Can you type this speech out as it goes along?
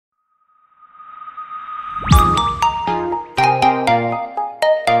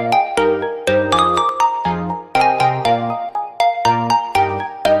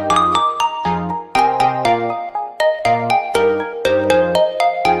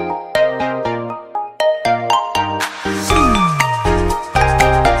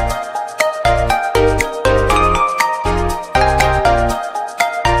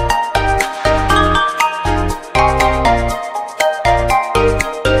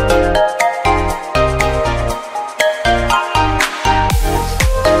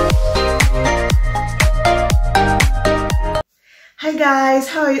guys,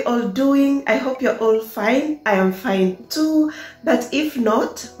 how are you all doing? I hope you're all fine. I am fine too. But if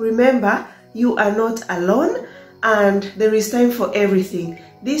not, remember, you are not alone and there is time for everything.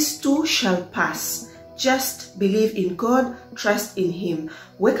 This too shall pass. Just believe in God, trust in Him.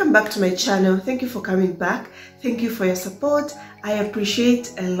 Welcome back to my channel. Thank you for coming back. Thank you for your support. I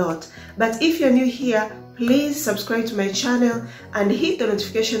appreciate a lot. But if you're new here, please subscribe to my channel and hit the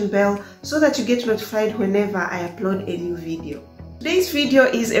notification bell so that you get notified whenever I upload a new video. Today's video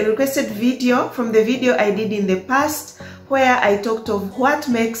is a requested video from the video I did in the past where I talked of what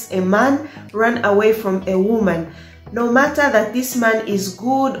makes a man run away from a woman. No matter that this man is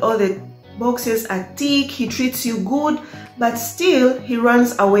good or the boxes are ticked, he treats you good, but still he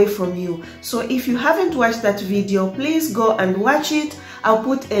runs away from you. So if you haven't watched that video, please go and watch it. I'll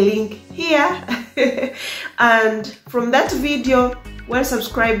put a link here. And from that video, one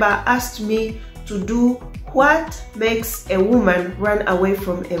subscriber asked me to do what makes a woman run away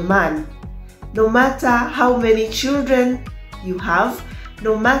from a man. No matter how many children you have,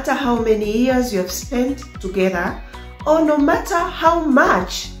 no matter how many years you have spent together, or no matter how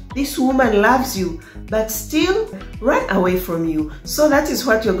much this woman loves you, but still run away from you. So that is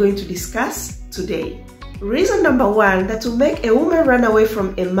what you're going to discuss today. Reason number one that will make a woman run away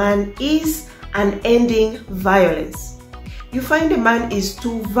from a man is unending violence. You find a man is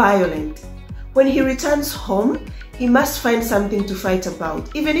too violent. When he returns home, he must find something to fight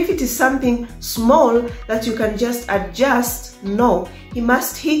about. Even if it is something small that you can just adjust, no, he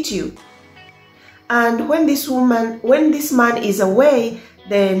must hit you. And when this man is away,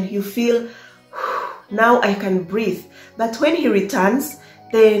 then you feel, now I can breathe. But when he returns,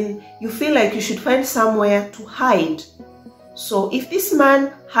 then you feel like you should find somewhere to hide. So if this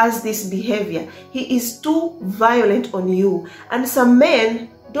man has this behavior, he is too violent on you. And some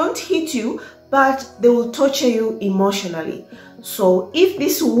men don't hit you, but they will torture you emotionally. So if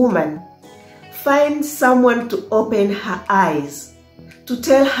this woman finds someone to open her eyes, to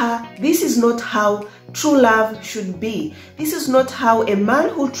tell her this is not how true love should be, this is not how a man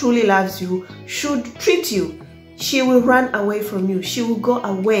who truly loves you should treat you, she will run away from you. She will go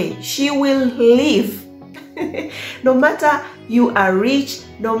away. She will leave. No matter you are rich,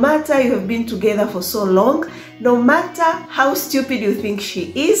 no matter you have been together for so long, no matter how stupid you think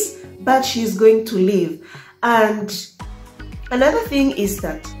she is, but she's going to leave. And another thing is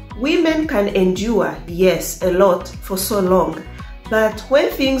that women can endure, yes, a lot for so long. But when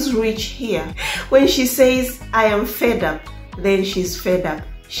things reach here, when she says, I am fed up, then she's fed up.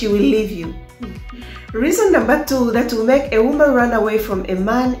 She will leave you. Reason number two that will make a woman run away from a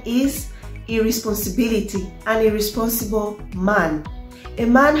man is irresponsibility. An irresponsible man. A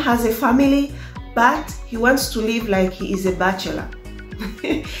man has a family, but he wants to live like he is a bachelor.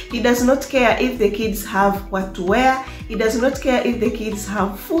 He does not care if the kids have what to wear. He does not care if the kids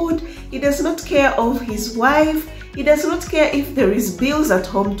have food. He does not care of his wife. He does not care if there is bills at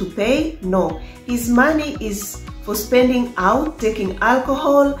home to pay. No, his money is for spending out, taking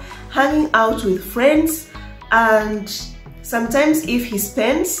alcohol, hanging out with friends. And sometimes if he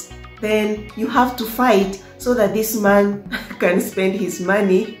spends, then you have to fight so that this man can spend his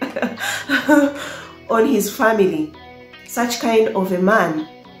money on his family. Such kind of a man.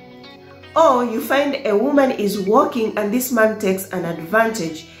 Or you find a woman is working and this man takes an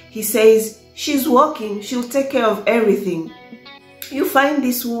advantage. He says, she's working, she'll take care of everything. You find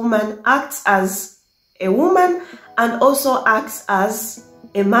this woman acts as a woman and also acts as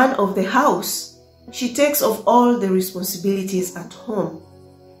a man of the house. She takes of all the responsibilities at home.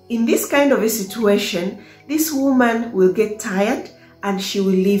 In this kind of a situation, this woman will get tired and she will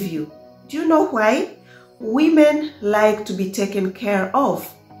leave you. Do you know why? Women like to be taken care of.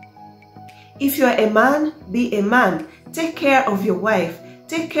 If you're a man, be a man. Take care of your wife.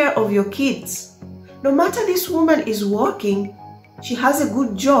 Take care of your kids. No matter this woman is working, she has a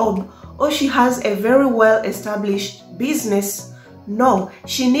good job, or she has a very well-established business. No,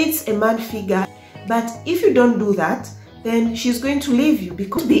 she needs a man figure. But if you don't do that, then she's going to leave you.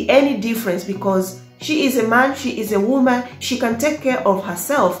 Because be any difference, because she is a man, she is a woman, she can take care of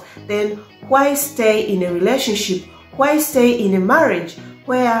herself. Then why stay in a relationship? Why stay in a marriage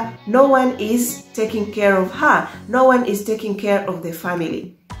where no one is taking care of her? No one is taking care of the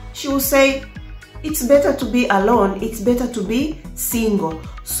family. She will say, it's better to be alone. It's better to be single.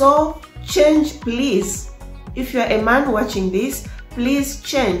 So change, please. If you're a man watching this, please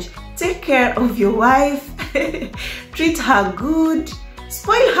change. Take care of your wife. Treat her good.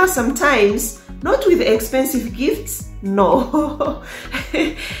 Spoil her sometimes. Not with expensive gifts, no.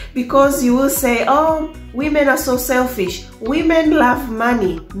 Because you will say, oh, women are so selfish. Women love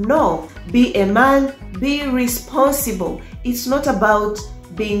money. No, be a man, be responsible. It's not about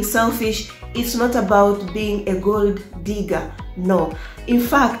being selfish. It's not about being a gold digger. No. In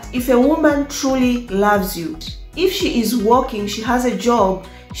fact, if a woman truly loves you, if she is working, she has a job,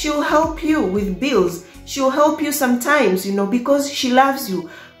 she'll help you with bills. She'll help you sometimes, because she loves you.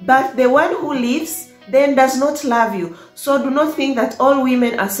 But the one who leaves then does not love you. So do not think that all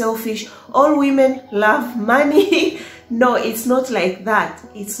women are selfish. All women love money. No, it's not like that.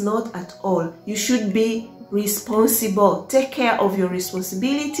 It's not at all. You should be responsible. Take care of your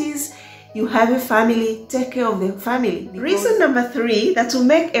responsibilities. You have a family, take care of the family. Reason number 3 that will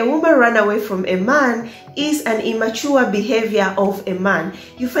make a woman run away from a man is an immature behavior of a man.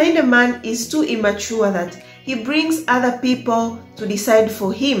 You find a man is too immature that he brings other people to decide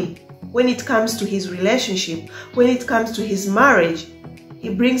for him when it comes to his relationship, when it comes to his marriage. He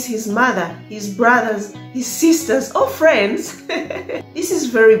brings his mother, his brothers, his sisters, or friends. This is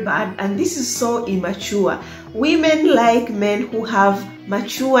very bad and this is so immature. Women like men who have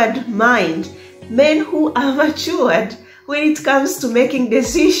matured mind, men who are matured when it comes to making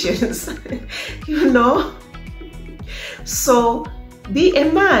decisions. So be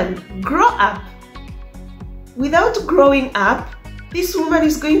a man, grow up. Without growing up, this woman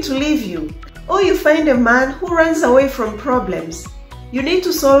is going to leave you. Or you find a man who runs away from problems. You need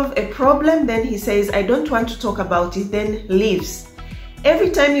to solve a problem, then he says, I don't want to talk about it, then leaves. Every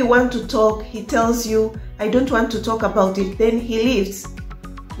time you want to talk, he tells you, I don't want to talk about it, then he leaves.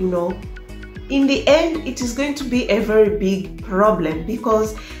 In the end, it is going to be a very big problem,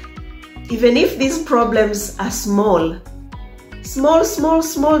 because even if these problems are small,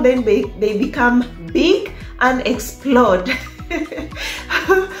 then they become big and explode.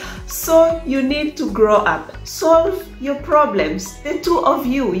 So you need to grow up. Solve your problems. The two of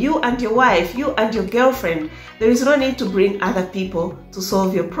you, you and your wife, you and your girlfriend. There is no need to bring other people to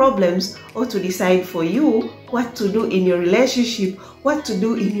solve your problems or to decide for you what to do in your relationship, what to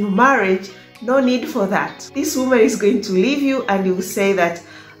do in your marriage. No need for that. This woman is going to leave you and you will say that,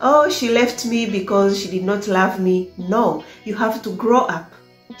 oh, she left me because she did not love me. No, you have to grow up.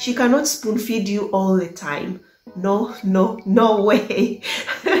 She cannot spoon feed you all the time. No way.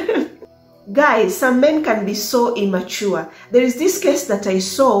 Guys, some men can be so immature. There is this case that I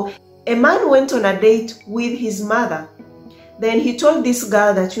saw. A man went on a date with his mother. Then he told this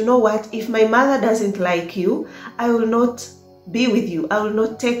girl that, you know what, if my mother doesn't like you, I will not be with you. I will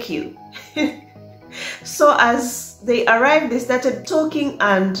not take you. So as they arrived, they started talking,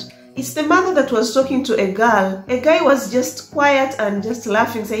 and it's the mother that was talking to a girl. A guy was just quiet and just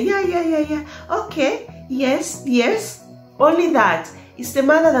laughing, saying, yeah, okay, yes. Only that. It's the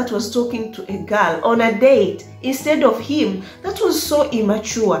mother that was talking to a girl on a date instead of him. That was so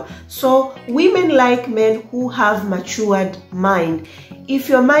immature. So women like men who have matured mind. If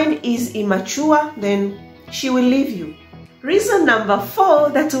your mind is immature, then she will leave you. Reason number 4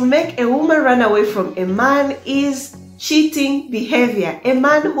 that will make a woman run away from a man is cheating behavior. A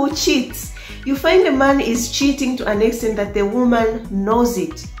man who cheats. You find a man is cheating to an extent that the woman knows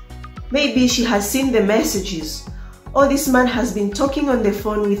it. Maybe she has seen the messages, or this man has been talking on the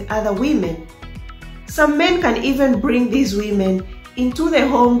phone with other women. Some men can even bring these women into the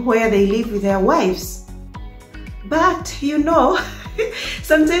home where they live with their wives. But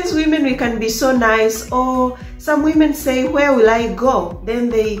sometimes women, we can be so nice, or some women say, where will I go? Then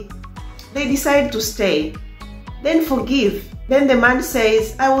they decide to stay. Then forgive. Then the man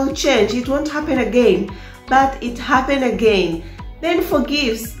says, I will change, it won't happen again. But it happened again. Then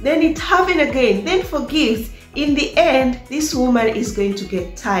forgives. Then it happened again. Then forgives. In the end, this woman is going to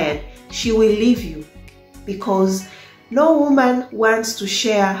get tired. She will leave you, because no woman wants to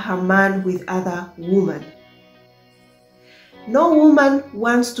share her man with other women. No woman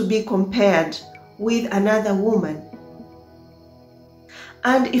wants to be compared with another woman.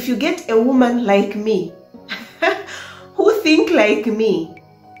 And if you get a woman like me, who think like me,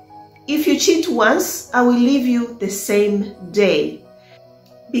 if you cheat once, I will leave you the same day.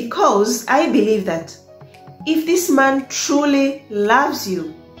 Because I believe that if this man truly loves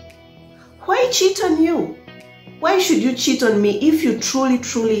you, why cheat on you? Why should you cheat on me if you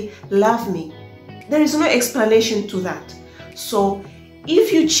truly love me? There is no explanation to that. So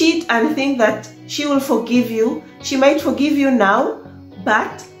if you cheat and think that she will forgive you, she might forgive you now,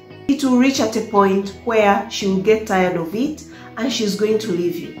 but it will reach at a point where she will get tired of it and she's going to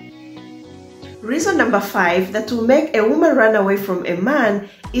leave you. Reason number 5 that will make a woman run away from a man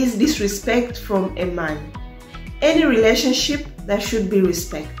is disrespect from a man. Any relationship, there should be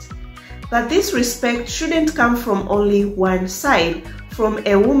respect. But this respect shouldn't come from only one side, from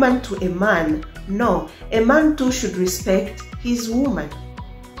a woman to a man. No, a man too should respect his woman.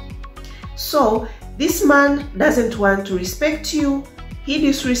 So this man doesn't want to respect you. He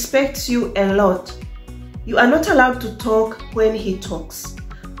disrespects you a lot. You are not allowed to talk when he talks.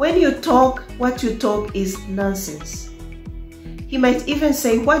 When you talk, what you talk is nonsense. He might even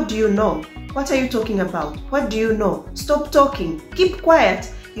say, what do you know? What are you talking about? What do you know? Stop talking. Keep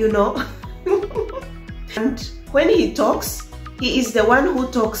quiet, you know. And when he talks, he is the one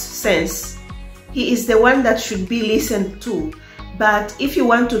who talks sense. He is the one that should be listened to. But if you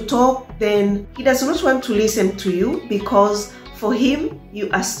want to talk, then he does not want to listen to you, because for him, you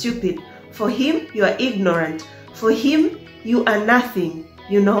are stupid. For him, you are ignorant. For him, you are nothing,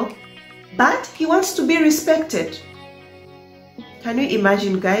 you know. But he wants to be respected. Can you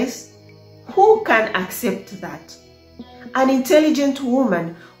imagine, guys? Who can accept that? An intelligent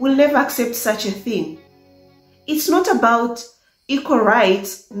woman will never accept such a thing. It's not about equal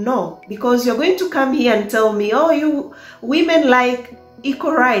rights, no, because you're going to come here and tell me, oh, you women like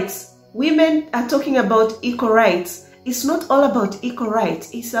equal rights. Women are talking about equal rights. It's not all about equal rights.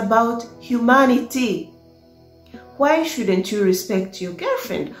 It's about humanity. Why shouldn't you respect your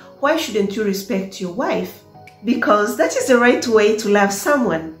girlfriend? Why shouldn't you respect your wife? Because that is the right way to love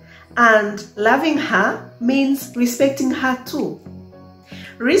someone. And loving her means respecting her too.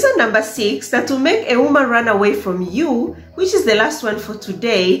 Reason number 6 that will make a woman run away from you, which is the last one for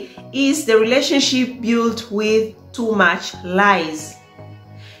today, is the relationship built with too much lies.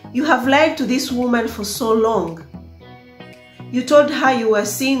 You have lied to this woman for so long. You told her you were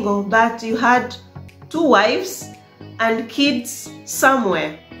single, but you had 2 wives and kids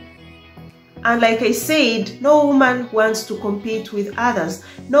somewhere. And like I said, no woman wants to compete with others.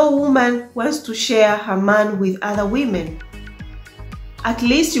 No woman wants to share her man with other women. At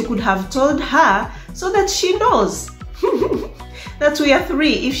least you could have told her so that she knows that we are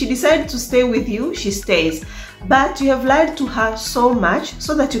 3. If she decided to stay with you, she stays. But you have lied to her so much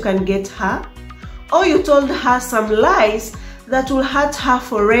so that you can get her. Or you told her some lies that will hurt her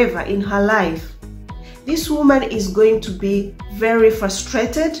forever in her life. This woman is going to be very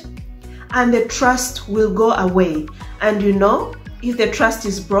frustrated, and the trust will go away. And you know, if the trust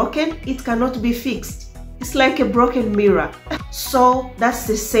is broken, it cannot be fixed. It's like a broken mirror. So that's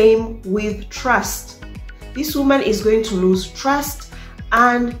the same with trust. This woman is going to lose trust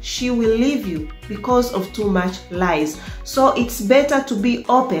and she will leave you because of too much lies. So it's better to be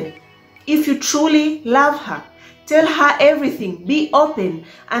open. If you truly love her, tell her everything, be open,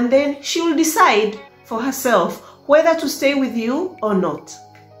 and then she will decide for herself whether to stay with you or not.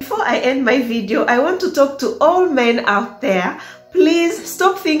 Before I end my video, I want to talk to all men out there. Please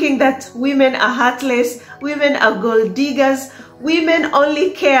stop thinking that women are heartless, women are gold diggers, women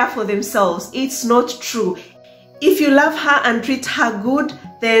only care for themselves. It's not true. If you love her and treat her good,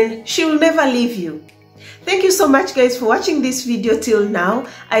 then she will never leave you. Thank you so much, guys, for watching this video till now.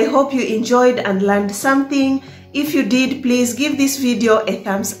 I hope you enjoyed and learned something. If you did, please give this video a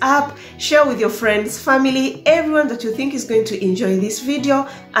thumbs up, share with your friends, family, everyone that you think is going to enjoy this video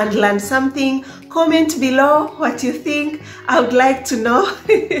and learn something. Comment below what you think. I would like to know.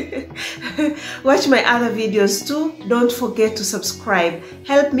 Watch my other videos too. Don't forget to subscribe.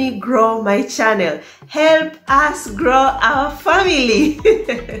 Help me grow my channel. Help us grow our family.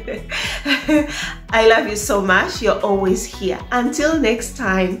 I love you so much. You're always here. Until next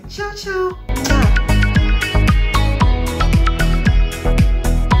time. Ciao, ciao.